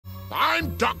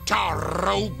I'm Dr.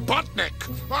 Robotnik.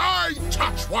 I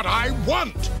touch what I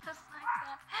want.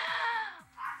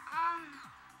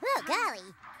 Oh, golly.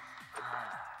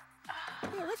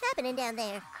 Hey, what's happening down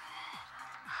there?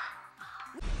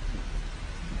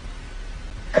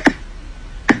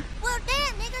 Well,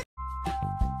 damn, nigga.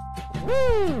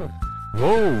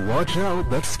 Whoa, watch out.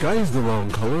 That sky's the wrong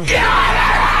color.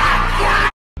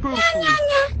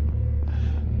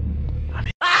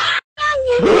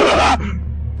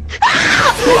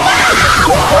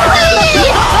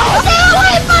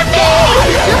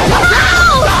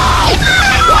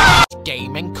 This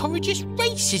game encourages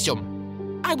racism.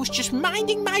 I was just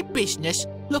minding my business,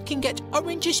 looking at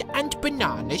oranges and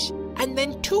bananas, and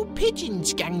then two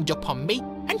pigeons ganged up on me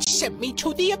and sent me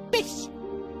to the abyss.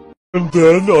 And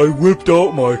then I whipped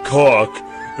out my cock,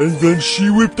 and then she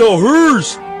whipped out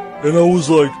hers! And I was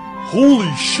like,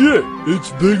 holy shit,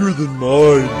 it's bigger than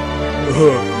mine.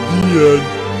 The end.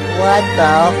 What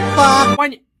the fuck?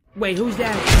 Wait, who's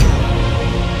that?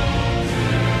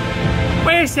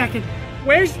 Wait a second.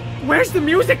 Where's the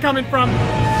music coming from?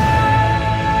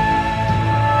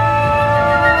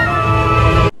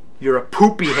 You're a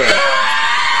poopy head.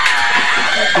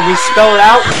 Can we spell it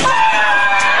out?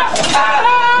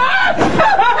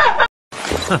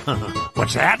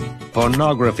 What's that?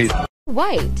 Pornography.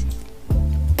 White.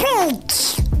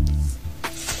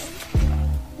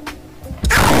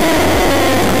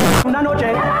 Una noche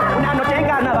en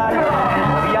carnaval,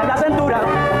 y a la cintura,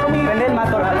 conmigo en el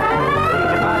matorral. Te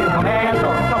dije, pare un momento,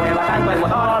 no mueva tanto el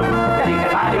motor. Te dije,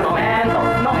 pare un momento,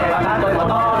 no mueva tanto el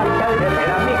motor. Y al ver que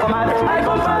era mi comadre, ay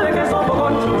compadre que sos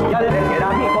bocón. Y al ver que era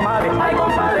mi comadre, ay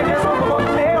compadre que sos bocón.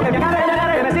 Veo que me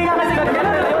agarre, que me siga, que me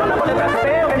agarre la llorona por detrás.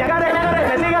 Veo que me agarre, que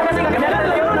me siga, que me agarre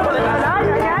la llorona por detrás. Ay,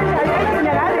 ay, ay, ay, que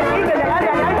me agarre aquí, que me agarre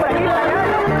allá, por aquí, por allá.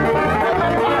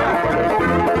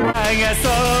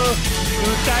 二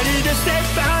人でステッ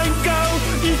プアンコ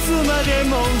いつまで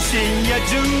も深夜12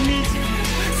時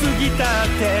過ぎたっ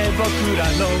て僕ら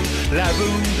のラブ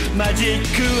マジッ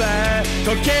クは時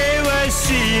計はし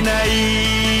ない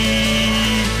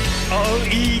おい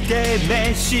で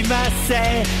召しま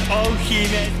せお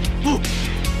姫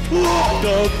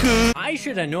I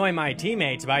should annoy my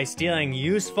teammates by stealing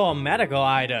useful medical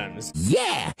items.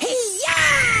 Yeah! Hey-ya!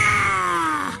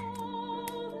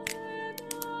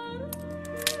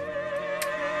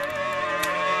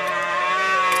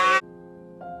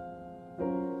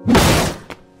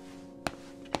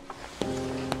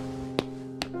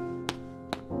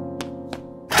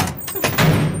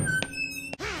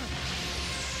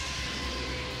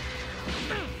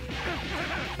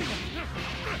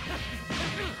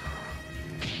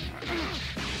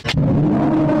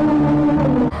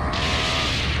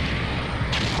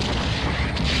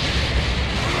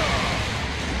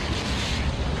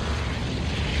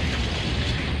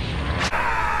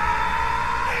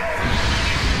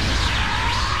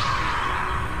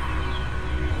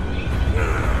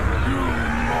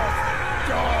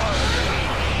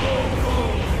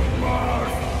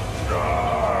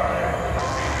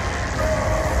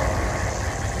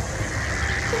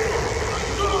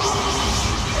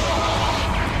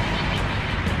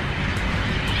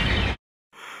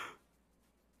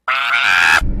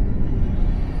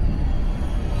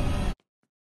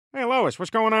 Hey, Lois, what's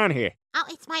going on here? Oh,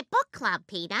 it's my book club,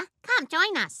 Peter. Come,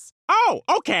 join us. Oh,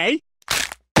 okay.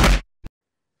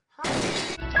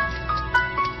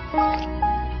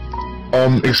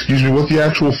 Excuse me, what the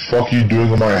actual fuck are you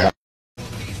doing in my house?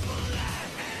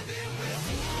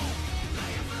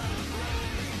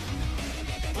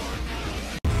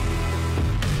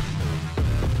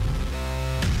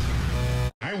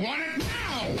 I want it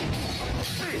now!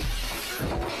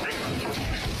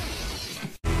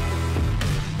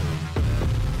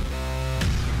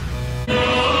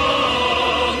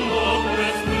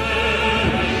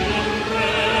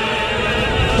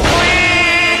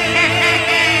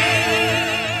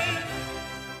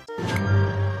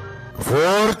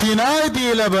 فورتنايت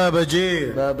إلى بابا جي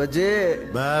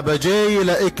بابا جي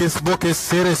إلى إكس بوكس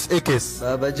سيريس إكس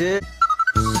بابا جي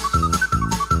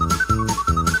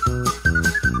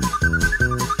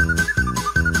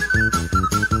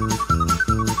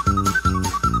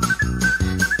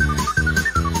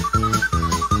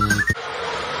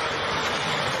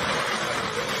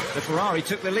The Ferrari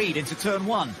took the lead into turn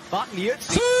one, but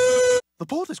Liuzzi... The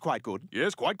port is quite good.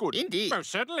 Yes, quite good. Indeed. Most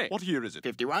certainly. What year is it?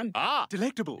 51. Ah,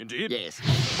 delectable. Indeed. Yes.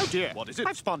 Oh dear, what is it?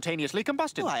 I've spontaneously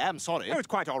combusted. Oh, I am sorry. Oh, it's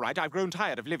quite all right. I've grown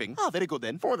tired of living. Ah, very good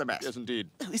then. For the best. Yes,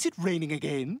 indeed. Oh, is it raining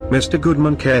again? Mr.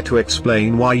 Goodman, care to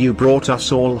explain why you brought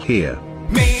us all here?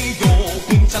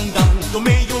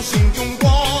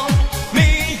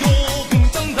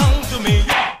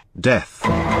 Death.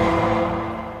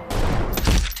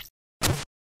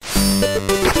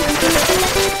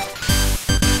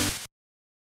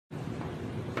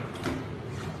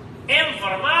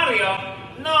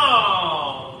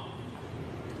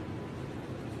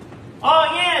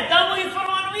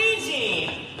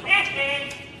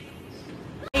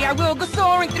 I will go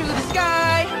soaring through the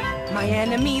sky. My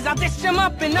enemies, I'll dish them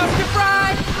up enough to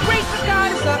fry. Grace the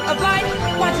goddess of light,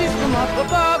 watches from up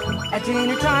above. At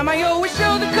dinner time, I always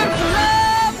show the cooks some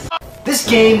love. This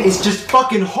game is just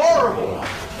fucking horrible.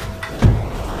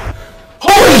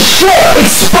 Holy shit!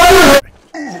 It's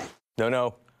Spider-Man!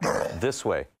 No. This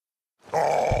way.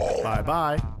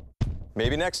 Bye-bye.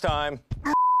 Maybe next time.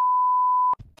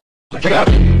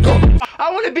 I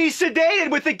want to be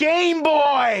sedated with the Game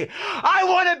Boy! I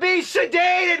want to be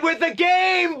sedated with the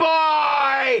Game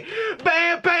Boy!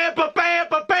 Bam, bam, ba, bam,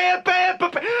 ba, bam, bam, ba,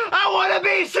 bam. I want to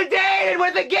be sedated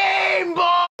with the Game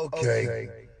Boy! Okay,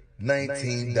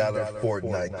 $19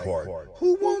 Fortnite card.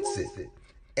 Who wants it?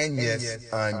 And yes,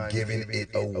 I'm giving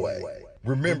it away.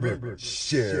 Remember,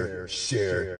 share.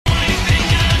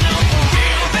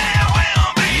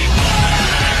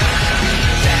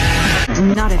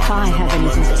 Not if I have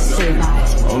anything to say about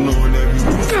it.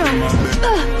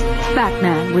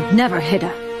 Batman would never hit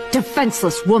a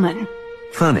defenseless woman.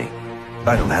 Funny.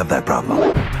 I don't have that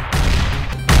problem.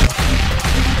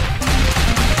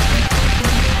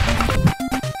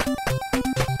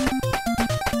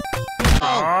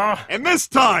 And this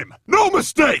time, no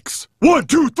mistakes! 1,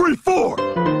 2, 3, 4!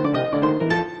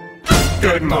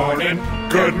 Good morning,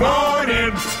 good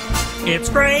morning. It's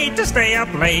great to stay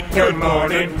up late. Good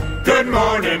morning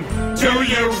to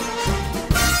you.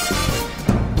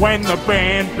 When the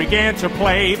band began to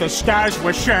play, the stars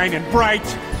were shining bright.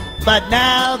 But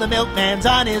now the milkman's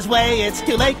on his way. It's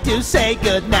too late to say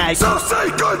goodnight. So say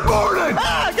good morning!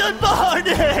 Ah, good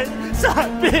morning!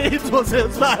 Some people still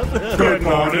smile. Good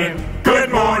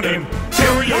morning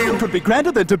to you. It could be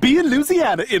grander than to be in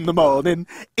Louisiana in the morning.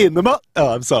 Oh,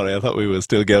 I'm sorry. I thought we were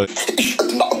still going.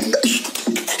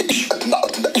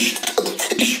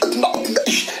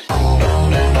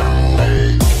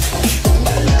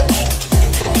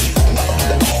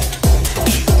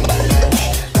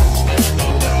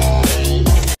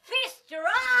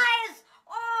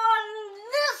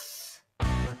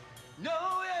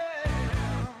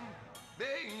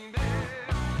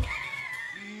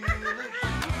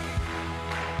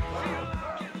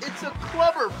 It's a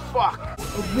clever fuck. A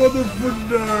motherfucking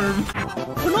nerve.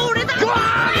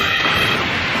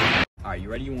 Alright, you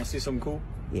ready? You want to see something cool?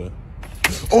 Yeah.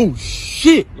 Oh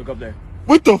shit! Look up there.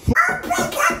 What the fuck? Get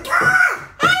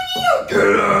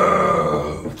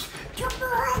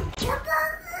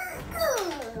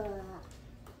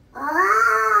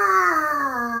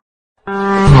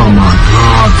Oh my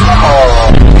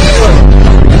god.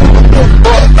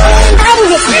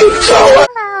 Hello.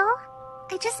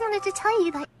 I just wanted to tell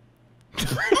you that.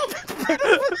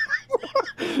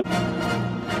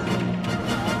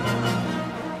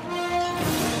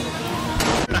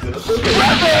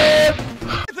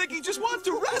 I think he just wants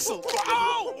to wrestle.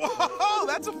 Oh,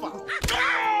 that's a foul.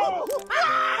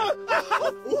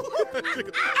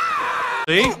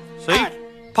 See?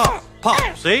 Pop,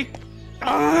 see?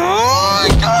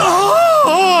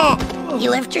 You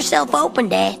left yourself open,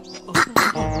 Dad.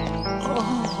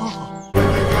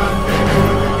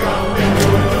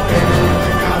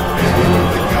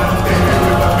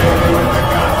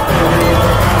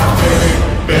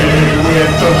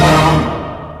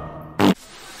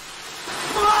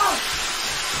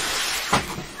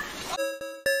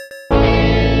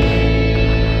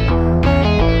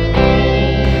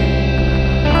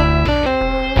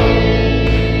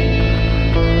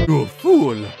 You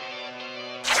fool!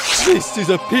 This is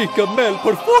a peak of male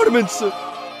performance!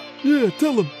 Yeah,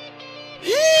 tell him.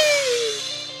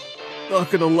 Not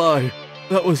gonna lie,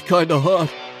 that was kinda hot.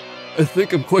 I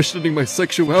think I'm questioning my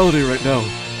sexuality right now.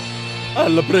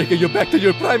 I'll break you back to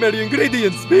your primary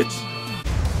ingredients, bitch!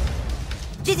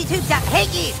 Jizzy tube top,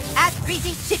 hanky, ass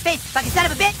greasy, shit face, fucking son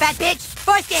of a bitch, fat bitch,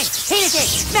 foreskin,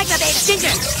 penis, magma beta,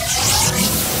 ginger.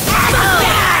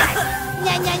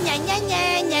 Nya nya nya